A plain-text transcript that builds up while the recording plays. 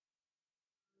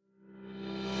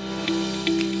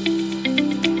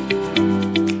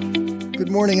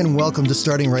morning and welcome to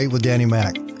Starting Right with Danny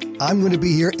Mac. I'm going to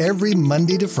be here every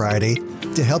Monday to Friday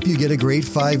to help you get a great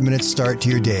 5-minute start to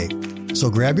your day. So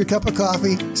grab your cup of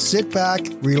coffee, sit back,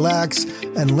 relax,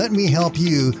 and let me help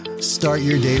you start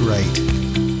your day right.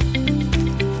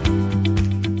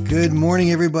 Good morning,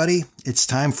 everybody. It's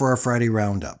time for our Friday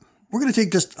Roundup. We're going to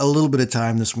take just a little bit of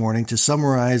time this morning to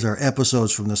summarize our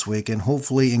episodes from this week and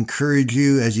hopefully encourage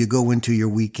you as you go into your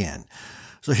weekend.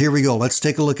 So here we go. Let's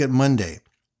take a look at Monday.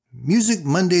 Music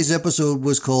Monday's episode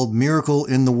was called Miracle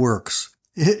in the Works.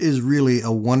 It is really a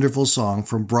wonderful song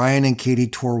from Brian and Katie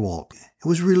Torwalt. It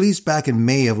was released back in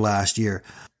May of last year.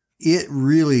 It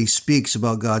really speaks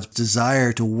about God's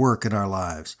desire to work in our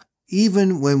lives,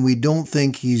 even when we don't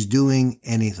think He's doing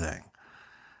anything.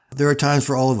 There are times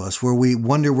for all of us where we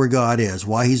wonder where God is,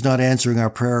 why He's not answering our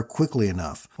prayer quickly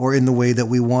enough or in the way that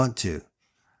we want to.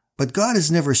 But God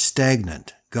is never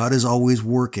stagnant. God is always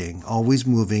working, always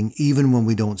moving, even when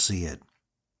we don't see it.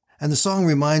 And the song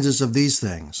reminds us of these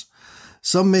things.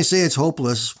 Some may say it's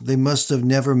hopeless. They must have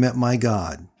never met my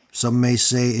God. Some may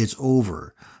say it's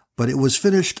over, but it was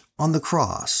finished on the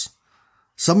cross.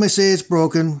 Some may say it's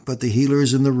broken, but the healer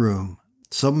is in the room.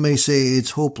 Some may say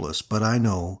it's hopeless, but I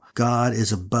know God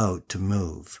is about to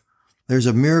move. There's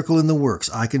a miracle in the works.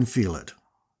 I can feel it.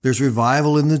 There's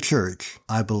revival in the church.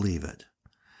 I believe it.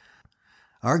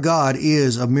 Our God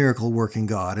is a miracle-working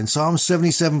God, and Psalm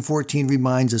 77:14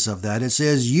 reminds us of that. It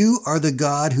says, "You are the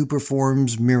God who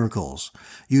performs miracles.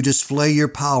 You display your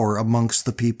power amongst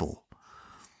the people."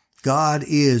 God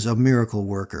is a miracle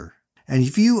worker, and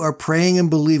if you are praying and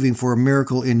believing for a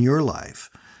miracle in your life,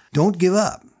 don't give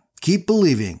up. Keep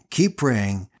believing, keep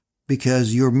praying,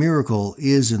 because your miracle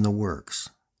is in the works.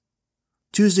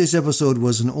 Tuesday's episode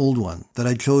was an old one that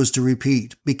I chose to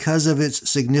repeat because of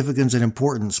its significance and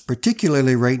importance,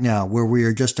 particularly right now where we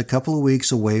are just a couple of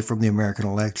weeks away from the American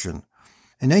election.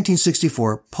 In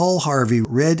 1964, Paul Harvey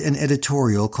read an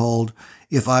editorial called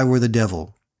 "If I Were the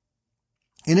Devil."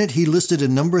 In it, he listed a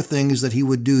number of things that he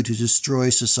would do to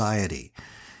destroy society.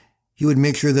 He would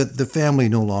make sure that the family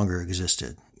no longer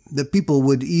existed, that people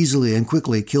would easily and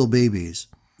quickly kill babies,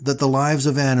 that the lives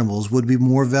of animals would be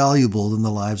more valuable than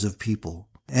the lives of people,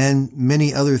 and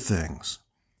many other things.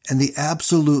 And the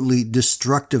absolutely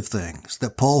destructive things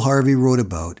that Paul Harvey wrote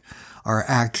about are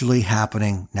actually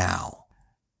happening now.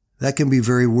 That can be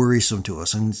very worrisome to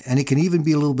us, and it can even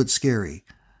be a little bit scary.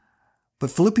 But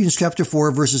Philippians chapter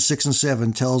 4, verses 6 and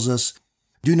 7 tells us,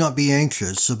 "Do not be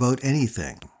anxious about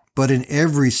anything, but in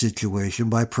every situation,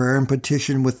 by prayer and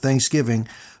petition with thanksgiving,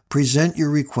 present your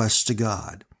requests to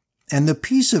God. And the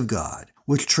peace of God,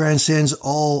 which transcends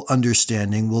all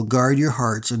understanding, will guard your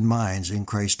hearts and minds in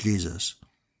Christ Jesus."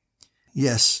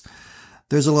 Yes,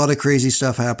 there's a lot of crazy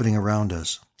stuff happening around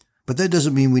us, but that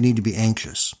doesn't mean we need to be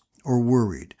anxious or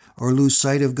worried or lose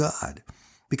sight of God,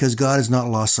 because God has not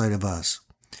lost sight of us.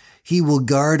 He will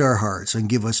guard our hearts and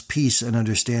give us peace and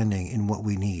understanding in what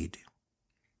we need.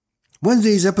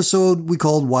 Wednesday's episode we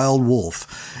called Wild Wolf.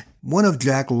 One of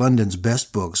Jack London's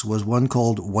best books was one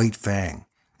called White Fang.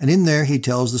 And in there, he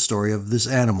tells the story of this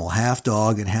animal, half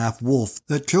dog and half wolf,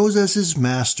 that chose as his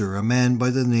master a man by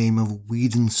the name of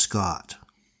Weedon Scott.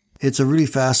 It's a really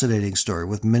fascinating story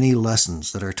with many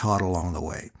lessons that are taught along the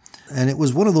way. And it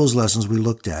was one of those lessons we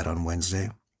looked at on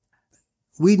Wednesday.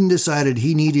 Weedon decided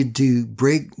he needed to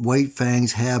break White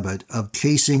Fang's habit of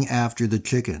chasing after the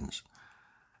chickens.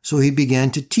 So he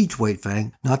began to teach White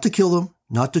Fang not to kill them,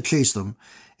 not to chase them.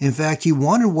 In fact, he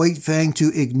wanted White Fang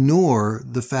to ignore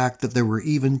the fact that there were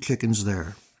even chickens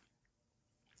there.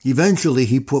 Eventually,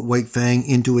 he put White Fang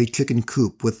into a chicken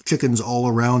coop with chickens all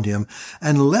around him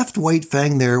and left White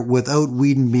Fang there without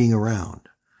Weedon being around.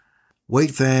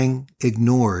 White Fang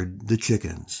ignored the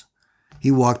chickens. He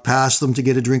walked past them to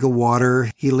get a drink of water.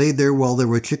 He laid there while there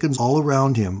were chickens all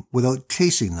around him without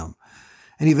chasing them.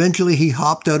 And eventually, he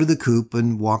hopped out of the coop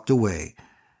and walked away.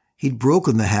 He'd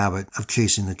broken the habit of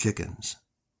chasing the chickens.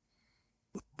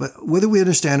 But whether we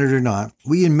understand it or not,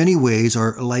 we in many ways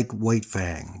are like White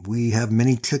Fang. We have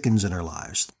many chickens in our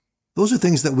lives. Those are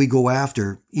things that we go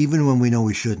after even when we know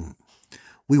we shouldn't.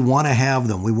 We want to have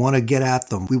them. We want to get at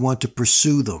them. We want to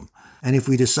pursue them. And if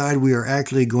we decide we are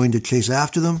actually going to chase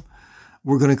after them,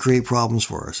 we're going to create problems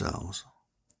for ourselves.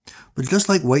 But just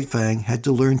like White Fang had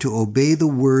to learn to obey the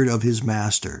word of his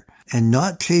master and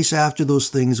not chase after those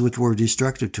things which were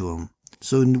destructive to him,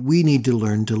 so we need to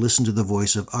learn to listen to the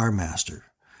voice of our master.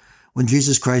 When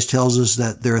Jesus Christ tells us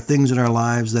that there are things in our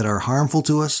lives that are harmful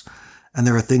to us, and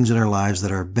there are things in our lives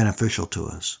that are beneficial to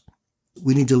us,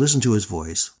 we need to listen to his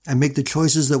voice and make the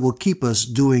choices that will keep us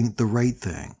doing the right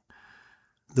thing.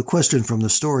 The question from the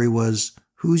story was,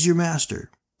 who's your master?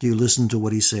 Do you listen to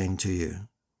what he's saying to you?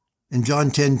 In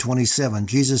John 10:27,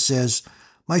 Jesus says,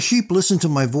 "My sheep listen to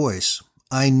my voice.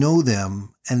 I know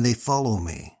them, and they follow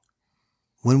me."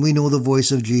 When we know the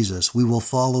voice of Jesus, we will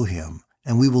follow him,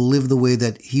 and we will live the way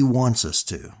that he wants us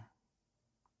to.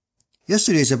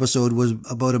 Yesterday's episode was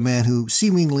about a man who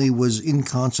seemingly was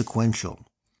inconsequential.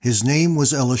 His name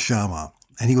was Elishama,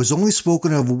 and he was only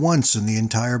spoken of once in the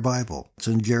entire Bible. It's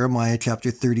in Jeremiah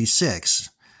chapter 36.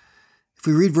 If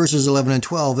we read verses 11 and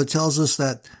 12, it tells us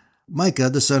that Micah,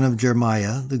 the son of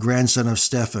Jeremiah, the grandson of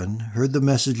Stephan, heard the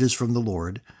messages from the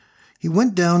Lord. He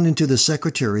went down into the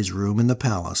secretary's room in the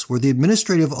palace, where the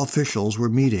administrative officials were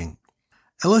meeting.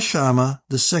 Elishama,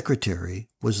 the secretary,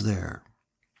 was there.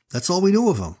 That's all we know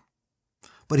of him.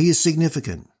 But he is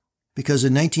significant, because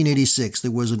in 1986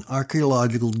 there was an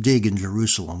archaeological dig in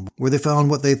Jerusalem where they found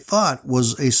what they thought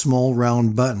was a small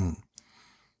round button.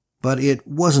 But it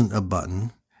wasn't a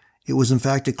button. It was in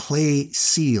fact a clay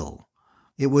seal.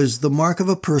 It was the mark of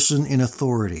a person in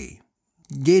authority,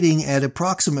 dating at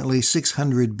approximately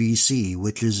 600 BC,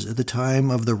 which is at the time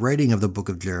of the writing of the book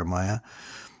of Jeremiah.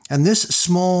 And this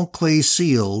small clay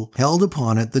seal held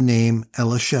upon it the name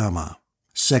Elishama,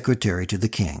 secretary to the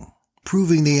king,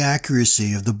 proving the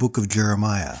accuracy of the book of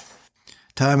Jeremiah.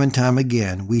 Time and time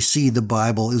again, we see the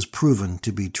Bible is proven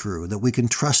to be true, that we can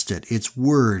trust it. Its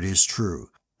word is true.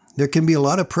 There can be a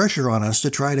lot of pressure on us to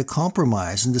try to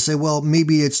compromise and to say, well,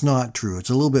 maybe it's not true. It's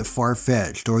a little bit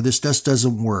far-fetched, or this just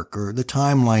doesn't work, or the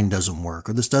timeline doesn't work,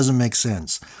 or this doesn't make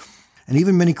sense. And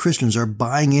even many Christians are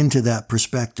buying into that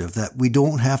perspective that we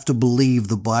don't have to believe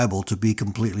the Bible to be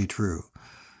completely true.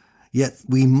 Yet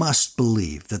we must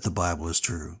believe that the Bible is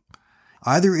true.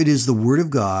 Either it is the Word of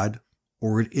God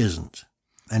or it isn't.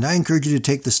 And I encourage you to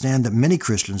take the stand that many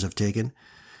Christians have taken.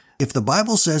 If the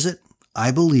Bible says it,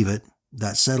 I believe it.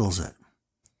 That settles it.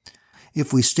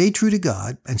 If we stay true to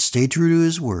God and stay true to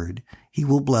his word, he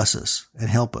will bless us and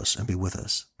help us and be with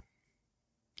us.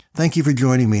 Thank you for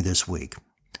joining me this week.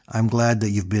 I'm glad that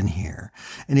you've been here.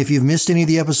 And if you've missed any of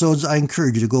the episodes, I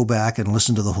encourage you to go back and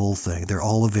listen to the whole thing. They're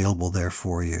all available there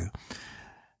for you.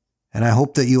 And I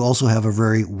hope that you also have a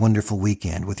very wonderful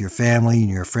weekend with your family and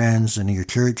your friends and your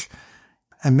church.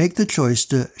 And make the choice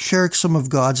to share some of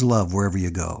God's love wherever you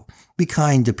go. Be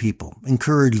kind to people,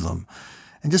 encourage them,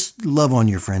 and just love on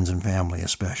your friends and family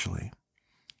especially.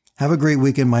 Have a great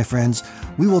weekend, my friends.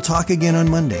 We will talk again on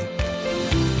Monday.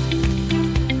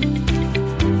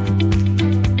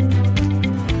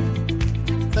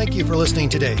 Thank you for listening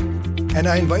today. And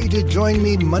I invite you to join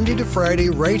me Monday to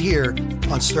Friday right here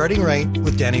on Starting Right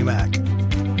with Danny Mack.